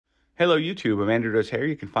Hello YouTube, I'm Andrew Does Hair.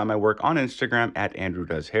 You can find my work on Instagram at Andrew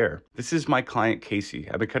Does Hair. This is my client Casey.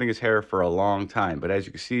 I've been cutting his hair for a long time, but as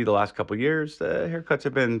you can see, the last couple years, the haircuts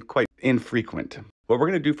have been quite infrequent. What we're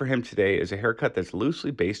going to do for him today is a haircut that's loosely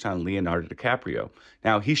based on Leonardo DiCaprio.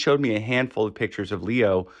 Now, he showed me a handful of pictures of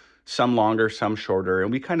Leo, some longer, some shorter,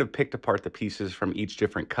 and we kind of picked apart the pieces from each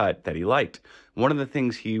different cut that he liked. One of the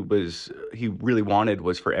things he really wanted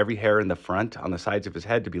was for every hair in the front on the sides of his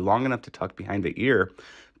head to be long enough to tuck behind the ear,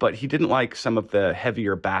 but he didn't like some of the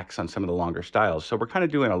heavier backs on some of the longer styles. So we're kind of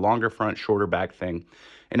doing a longer front, shorter back thing.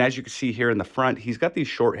 And as you can see here in the front, he's got these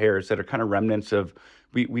short hairs that are kind of remnants of,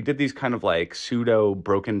 we did these kind of like pseudo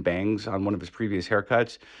broken bangs on one of his previous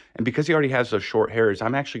haircuts. And because he already has those short hairs,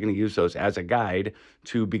 I'm actually going to use those as a guide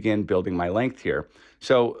to begin building my length here.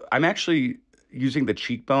 So I'm actually using the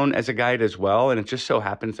cheekbone as a guide as well. And it just so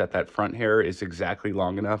happens that that front hair is exactly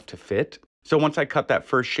long enough to fit. So once I cut that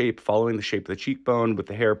first shape, following the shape of the cheekbone with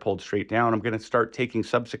the hair pulled straight down, I'm going to start taking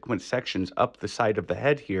subsequent sections up the side of the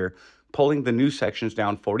head here, pulling the new sections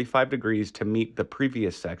down 45 degrees to meet the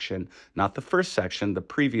previous section, not the first section, the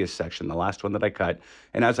previous section, the last one that I cut.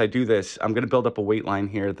 And as I do this, I'm going to build up a weight line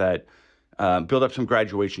here that build up some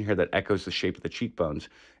graduation here that echoes the shape of the cheekbones.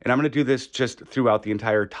 And I'm going to do this just throughout the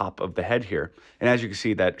entire top of the head here. And as you can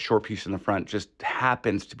see, that short piece in the front just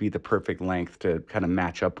happens to be the perfect length to kind of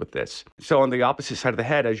match up with this. So on the opposite side of the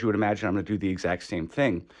head, as you would imagine, I'm going to do the exact same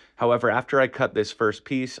thing. However, after I cut this first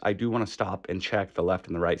piece, I do want to stop and check the left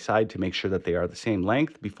and the right side to make sure that they are the same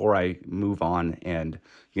length before I move on and,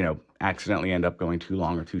 accidentally end up going too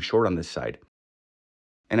long or too short on this side.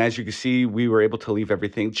 And as you can see, we were able to leave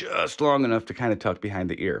everything just long enough to kind of tuck behind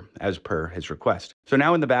the ear, as per his request. So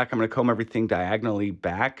now in the back, I'm going to comb everything diagonally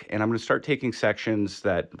back, and I'm going to start taking sections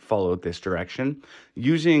that follow this direction,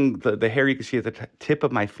 using the hair you can see at the tip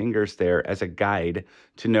of my fingers there as a guide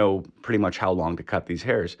to know pretty much how long to cut these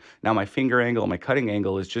hairs. Now my finger angle, my cutting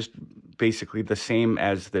angle is just basically the same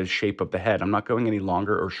as the shape of the head. I'm not going any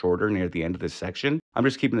longer or shorter near the end of this section. I'm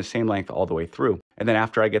just keeping the same length all the way through. And then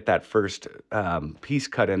after I get that first piece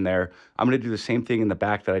cut in there, I'm going to do the same thing in the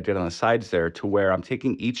back that I did on the sides there, to where I'm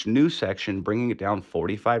taking each new section, bringing it down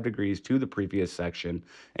 45 degrees to the previous section,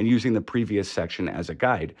 and using the previous section as a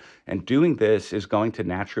guide. And doing this is going to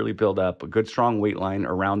naturally build up a good strong weight line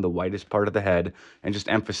around the whitest part of the head and just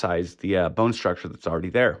emphasize the bone structure that's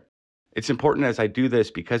already there. It's important as I do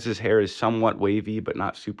this, because his hair is somewhat wavy, but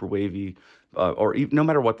not super wavy, or even, no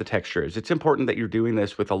matter what the texture is, it's important that you're doing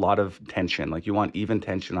this with a lot of tension. Like, you want even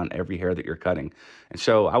tension on every hair that you're cutting. And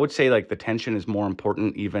so I would say like the tension is more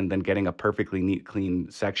important even than getting a perfectly neat,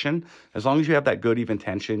 clean section. As long as you have that good even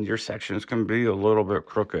tension, your section is going to be a little bit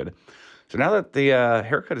crooked. So now that the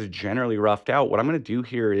haircut is generally roughed out, what I'm going to do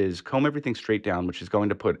here is comb everything straight down, which is going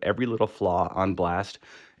to put every little flaw on blast.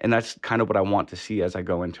 And that's kind of what I want to see as I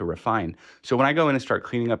go in to refine. So when I go in and start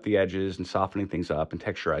cleaning up the edges and softening things up and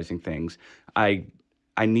texturizing things, I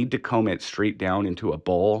need to comb it straight down into a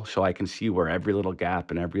bowl so I can see where every little gap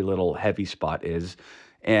and every little heavy spot is.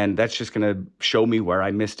 And that's just going to show me where I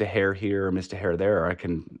missed a hair here or missed a hair there, or I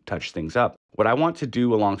can touch things up. What I want to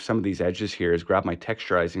do along some of these edges here is grab my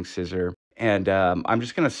texturizing scissor, and I'm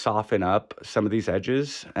just going to soften up some of these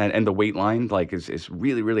edges. And the weight line is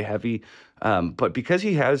really, really heavy. But because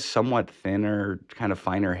he has somewhat thinner, kind of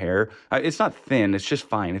finer hair, it's not thin, it's just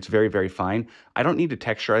fine. It's very, very fine. I don't need to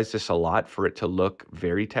texturize this a lot for it to look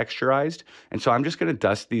very texturized. And so I'm just going to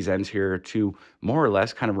dust these ends here to more or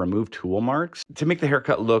less kind of remove tool marks to make the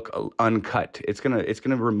haircut look uncut. It's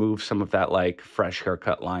gonna remove some of that like fresh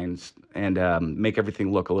haircut lines and make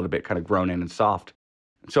everything look a little bit kind of grown in and soft.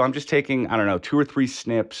 So I'm just taking, I don't know, 2 or 3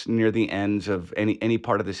 snips near the ends of any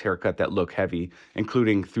part of this haircut that look heavy,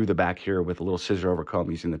 including through the back here with a little scissor over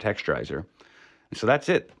comb using the texturizer. And so that's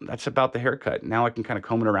it. That's about the haircut. Now I can kind of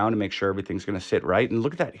comb it around and make sure everything's going to sit right. And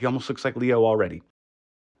look at that. He almost looks like Leo already.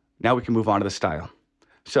 Now we can move on to the style.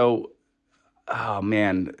 So, oh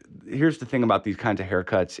man, here's the thing about these kinds of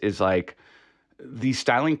haircuts is like the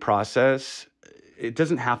styling process, it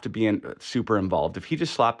doesn't have to be super involved. If he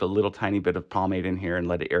just slapped a little tiny bit of pomade in here and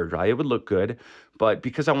let it air dry, it would look good. But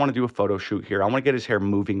because I want to do a photo shoot here, I want to get his hair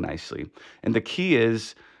moving nicely. And the key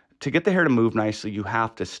is, to get the hair to move nicely, you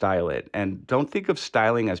have to style it. And don't think of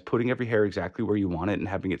styling as putting every hair exactly where you want it and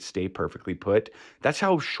having it stay perfectly put. That's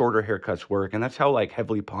how shorter haircuts work, and that's how like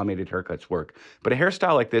heavily pomaded haircuts work. But a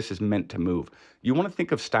hairstyle like this is meant to move. You want to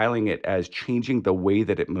think of styling it as changing the way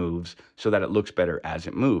that it moves so that it looks better as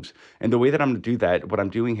it moves. And the way that I'm going to do that, what I'm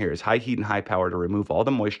doing here is high heat and high power to remove all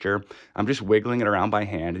the moisture. I'm just wiggling it around by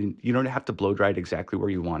hand, and you don't have to blow dry it exactly where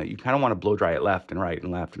you want it. You kind of want to blow dry it left and right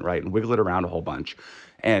and left and right and wiggle it around a whole bunch.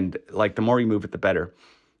 And like the more you move it, the better.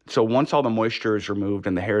 So once all the moisture is removed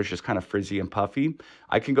and the hair is just kind of frizzy and puffy,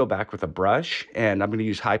 I can go back with a brush, and I'm going to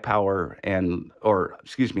use high power or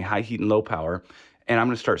excuse me, high heat and low power, and I'm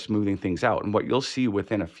going to start smoothing things out. And what you'll see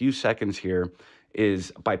within a few seconds here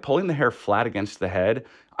is by pulling the hair flat against the head,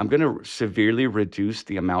 I'm going to severely reduce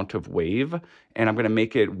the amount of wave, and I'm going to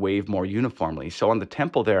make it wave more uniformly. So on the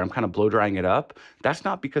temple there, I'm kind of blow drying it up. That's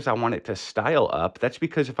not because I want it to style up. That's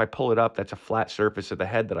because if I pull it up, that's a flat surface of the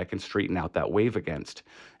head that I can straighten out that wave against.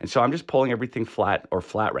 And so I'm just pulling everything flat or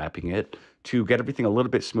flat wrapping it to get everything a little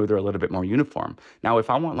bit smoother, a little bit more uniform. Now, if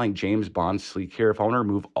I want like James Bond sleek here, if I want to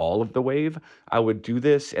remove all of the wave, I would do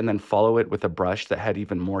this and then follow it with a brush that had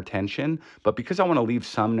even more tension. But because I want to leave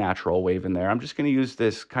some natural wave in there, I'm just going to use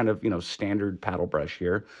this kind of, standard paddle brush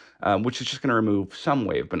here, which is just going to remove some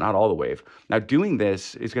wave, but not all the wave. Now, doing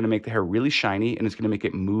this is going to make the hair really shiny, and it's going to make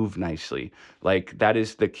it move nicely. Like, that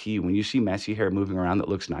is the key. When you see messy hair moving around that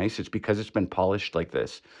looks nice, it's because it's been polished like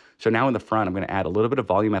this. So now in the front, I'm going to add a little bit of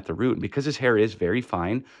volume at the root. And because his hair is very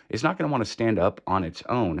fine, it's not going to want to stand up on its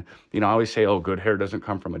own. I always say, oh, good hair doesn't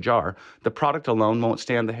come from a jar. The product alone won't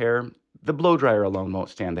stand the hair. The blow dryer alone won't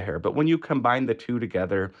stand the hair. But when you combine the two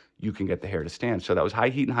together, you can get the hair to stand. So that was high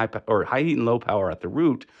heat and low power at the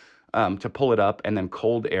root to pull it up, and then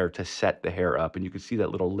cold air to set the hair up. And you can see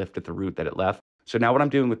that little lift at the root that it left. So now what I'm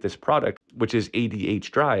doing with this product, which is ADH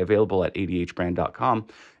Dry, available at adhbrand.com,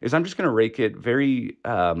 is I'm just going to rake it very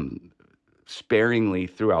sparingly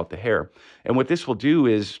throughout the hair. And what this will do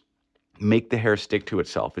is make the hair stick to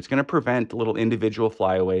itself. It's going to prevent little individual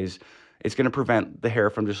flyaways. It's going to prevent the hair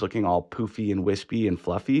from just looking all poofy and wispy and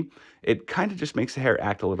fluffy. It kind of just makes the hair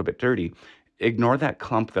act a little bit dirty. Ignore that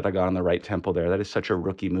clump that I got on the right temple there. That is such a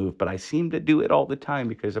rookie move, but I seem to do it all the time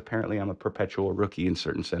because apparently I'm a perpetual rookie in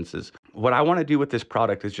certain senses. What I want to do with this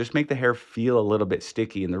product is just make the hair feel a little bit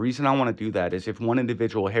sticky. And the reason I want to do that is if one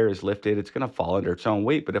individual hair is lifted, it's going to fall under its own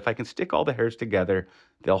weight. But if I can stick all the hairs together,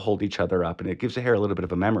 they'll hold each other up, and it gives the hair a little bit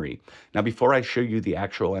of a memory. Now, before I show you the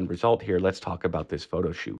actual end result here, let's talk about this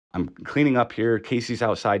photo shoot. I'm cleaning up here. Casey's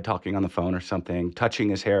outside talking on the phone or something, touching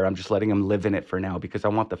his hair. I'm just letting him live in it for now because I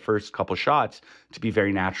want the first couple shots to be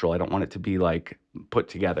very natural. I don't want it to be like put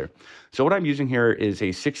together. So what I'm using here is a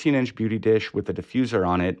 16-inch beauty dish with a diffuser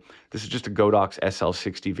on it. This is just a Godox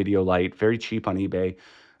SL60 video light, very cheap on eBay.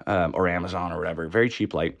 Or Amazon or whatever, very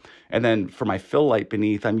cheap light. And then for my fill light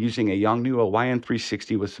beneath, I'm using a Yongnuo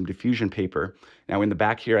YN360 with some diffusion paper. Now in the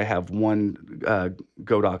back here, I have one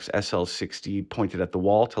Godox SL60 pointed at the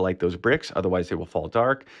wall to light those bricks, otherwise they will fall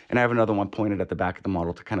dark. And I have another one pointed at the back of the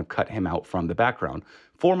model to kind of cut him out from the background.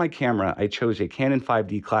 For my camera, I chose a Canon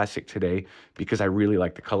 5D Classic today because I really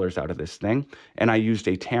like the colors out of this thing. And I used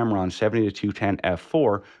a Tamron 70-210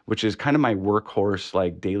 f4, which is kind of my workhorse,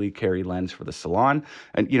 like daily carry lens for the salon.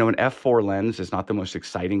 And an f4 lens is not the most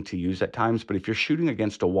exciting to use at times, but if you're shooting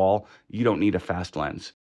against a wall, you don't need a fast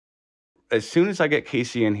lens. As soon as I get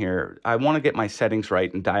Casey in here, I want to get my settings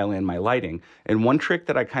right and dial in my lighting. And one trick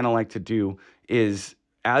that I kind of like to do is,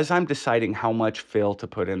 as I'm deciding how much fill to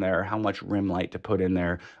put in there, how much rim light to put in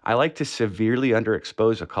there, I like to severely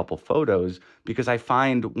underexpose a couple photos because I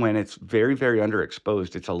find when it's very, very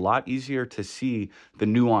underexposed, it's a lot easier to see the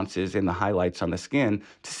nuances in the highlights on the skin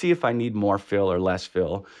to see if I need more fill or less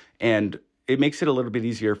fill. And it makes it a little bit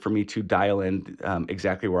easier for me to dial in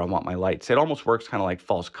exactly where I want my lights. It almost works kind of like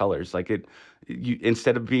false colors. Like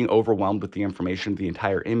instead of being overwhelmed with the information of the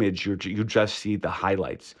entire image, you just see the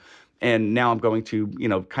highlights. And now I'm going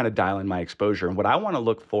to, kind of dial in my exposure. And what I want to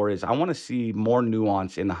look for is I want to see more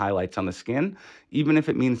nuance in the highlights on the skin, even if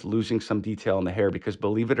it means losing some detail in the hair, because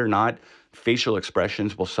believe it or not, facial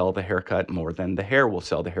expressions will sell the haircut more than the hair will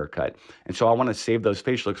sell the haircut. And so I want to save those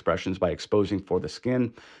facial expressions by exposing for the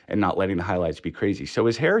skin and not letting the highlights be crazy. So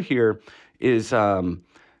his hair here is,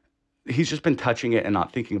 he's just been touching it and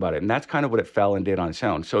not thinking about it. And that's kind of what it fell and did on its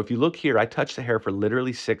own. So if you look here, I touched the hair for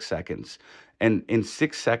literally 6 seconds. And in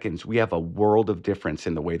 6 seconds, we have a world of difference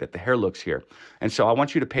in the way that the hair looks here. And so I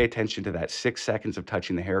want you to pay attention to that. 6 seconds of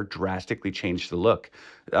touching the hair drastically changed the look.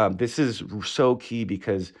 This is so key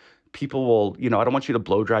because people will, I don't want you to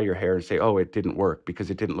blow dry your hair and say, oh, it didn't work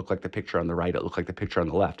because it didn't look like the picture on the right. It looked like the picture on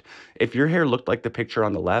the left. If your hair looked like the picture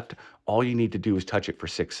on the left, all you need to do is touch it for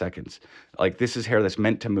 6 seconds. Like, this is hair that's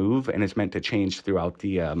meant to move and it's meant to change throughout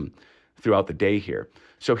the throughout the day here.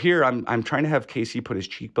 So here I'm trying to have Casey put his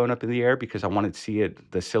cheekbone up in the air because I wanted to see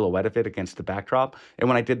the silhouette of it against the backdrop. And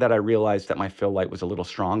when I did that, I realized that my fill light was a little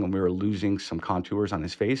strong and we were losing some contours on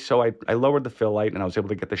his face. So I lowered the fill light and I was able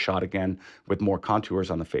to get the shot again with more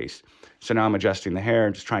contours on the face. So now I'm adjusting the hair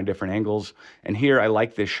and just trying different angles. And here I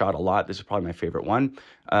like this shot a lot. This is probably my favorite one.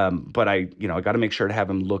 But I got to make sure to have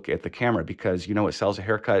him look at the camera because what sells a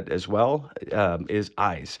haircut as well is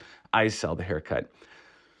eyes. Eyes sell the haircut.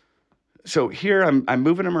 So here I'm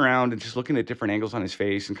moving him around and just looking at different angles on his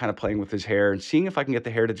face and kind of playing with his hair and seeing if I can get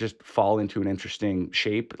the hair to just fall into an interesting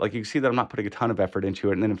shape. Like you can see that I'm not putting a ton of effort into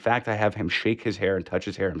it. And then in fact, I have him shake his hair and touch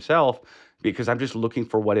his hair himself because I'm just looking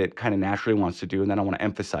for what it kind of naturally wants to do. And then I want to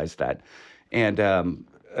emphasize that. And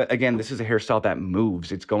again, this is a hairstyle that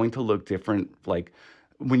moves. It's going to look different. Like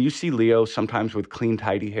when you see Leo sometimes with clean,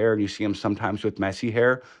 tidy hair and you see him sometimes with messy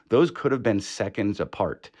hair, those could have been seconds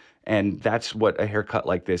apart. And that's what a haircut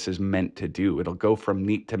like this is meant to do. It'll go from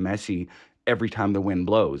neat to messy every time the wind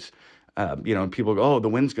blows. And people go, oh, the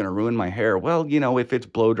wind's going to ruin my hair. Well, if it's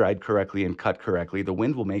blow dried correctly and cut correctly, the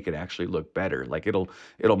wind will make it actually look better. Like it'll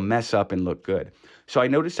mess up and look good. So I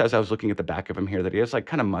noticed as I was looking at the back of him here that he has like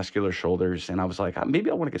kind of muscular shoulders. And I was like,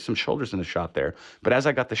 maybe I want to get some shoulders in the shot there. But as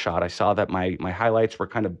I got the shot, I saw that my highlights were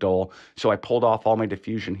kind of dull. So I pulled off all my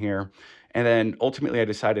diffusion here. And then ultimately I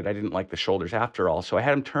decided I didn't like the shoulders after all. So I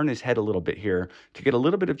had him turn his head a little bit here to get a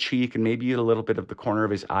little bit of cheek and maybe a little bit of the corner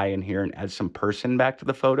of his eye in here and add some person back to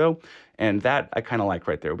the photo. And that I kind of like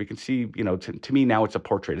right there. We can see, to me now it's a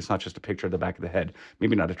portrait. It's not just a picture of the back of the head.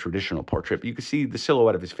 Maybe not a traditional portrait, but you can see the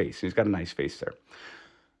silhouette of his face. He's got a nice face there.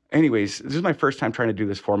 Anyways, this is my first time trying to do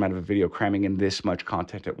this format of a video, cramming in this much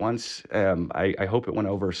content at once. I hope it went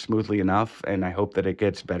over smoothly enough, and I hope that it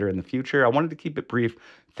gets better in the future. I wanted to keep it brief.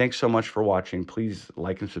 Thanks so much for watching. Please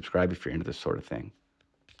like and subscribe if you're into this sort of thing.